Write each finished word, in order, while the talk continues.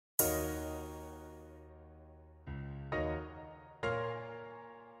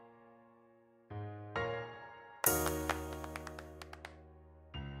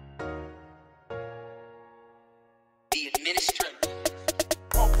administrator.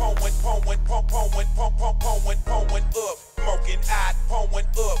 Pouring up, smoking out, pouring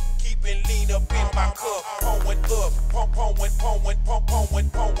up, keeping lean up in my cup. Pouring up, pouring up.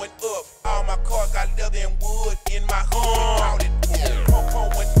 All my cars got leather and wood in my hood. Pouring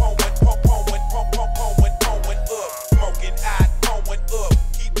up, smoking out, pouring up,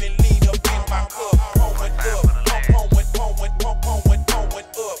 keeping lean up in my cup. Pouring up, pouring up.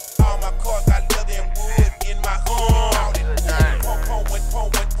 All my cars got leather and wood in my hood.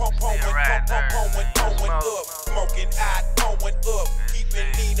 Pouring up, smoking out, pouring up, keeping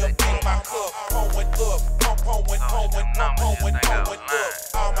lean up in my cup. Pouring up,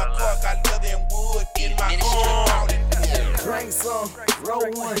 all my cars got leather and wood in my hood. Drink some, roll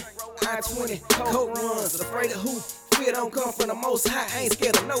one, I-20, coke runs. Afraid of who? Fear don't come from the most high, ain't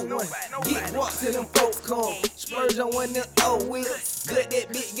scared of no one. Get walk till them folks come. Splurge on one of them old wheels. Gut that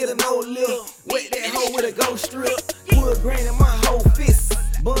bitch, get a no lip. Wet that hoe with a ghost strip. Wood grain in my whole fist.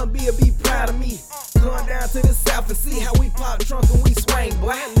 Bun B'll be proud of me. Going down to the south and see how we pop trunk and we swing,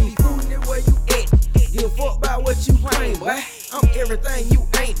 boy. We fooling it where you at. Give a fuck about what you claim, boy. I'm everything you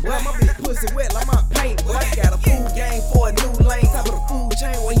ain't, boy. My bitch pussy wet like my paint, boy. Got a food game for a new lane. Top of the food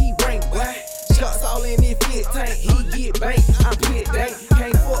chain where he rank, boy. Shots all in his fit tank. He get banked, I pit dank.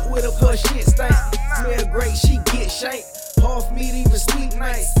 Can't fuck with her cause shit stank. Smell great, she get shanked. Half meat, even sleep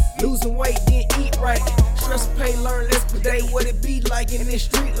nice. Losing weight, then eat right. Stress and pain, learn less per day. What it be like in this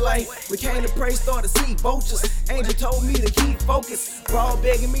street life. We came to pray, start to see vultures. Angel told me to keep focused. Broad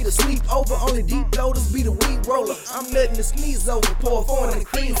begging me to sleep over. Only deep loaders be the weed roller. I'm nothing to sneeze over. Pour phone and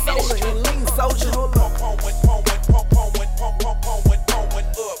cream soda and lean soldier. Hold on. Pouring up,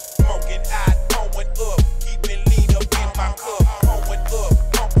 smoking out, pouring up, keeping lean up in my cup. Pouring up,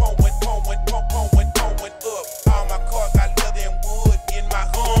 pouring up. All my cars got leather and wood in my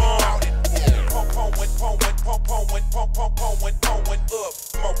hood. Pouring up,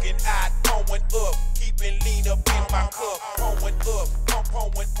 smoking out, pouring up, keeping lean up in my cup. Pouring up,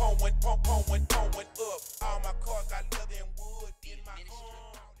 pouring